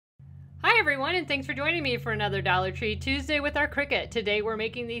Hi everyone, and thanks for joining me for another Dollar Tree Tuesday with our Cricut. Today we're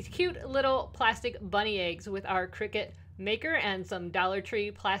making these cute little plastic bunny eggs with our Cricut maker and some Dollar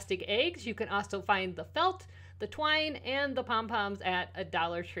Tree plastic eggs. You can also find the felt, the twine, and the pom-poms at a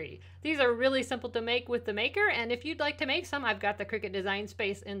Dollar Tree. These are really simple to make with the maker, and if you'd like to make some, I've got the Cricut design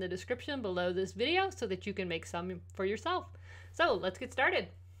space in the description below this video so that you can make some for yourself. So let's get started.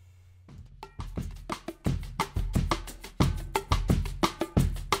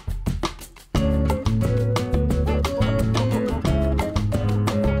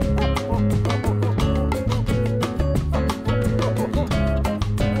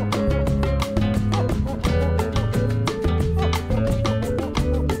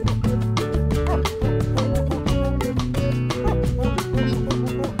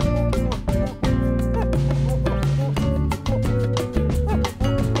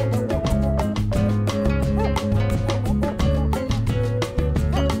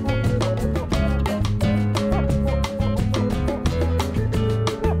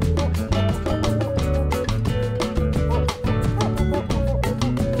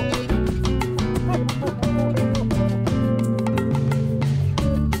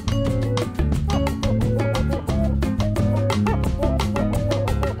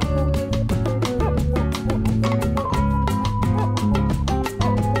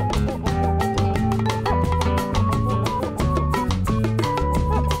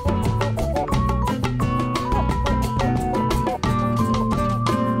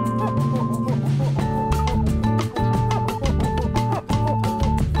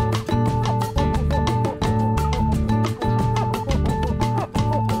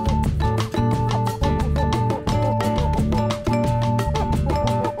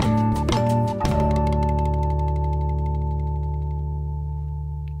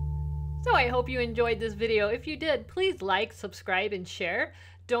 I hope you enjoyed this video. If you did, please like, subscribe, and share.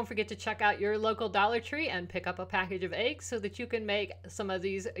 Don't forget to check out your local Dollar Tree and pick up a package of eggs so that you can make some of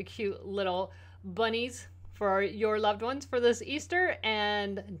these cute little bunnies for your loved ones for this Easter.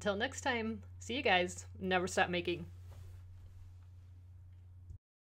 And until next time, see you guys. Never stop making.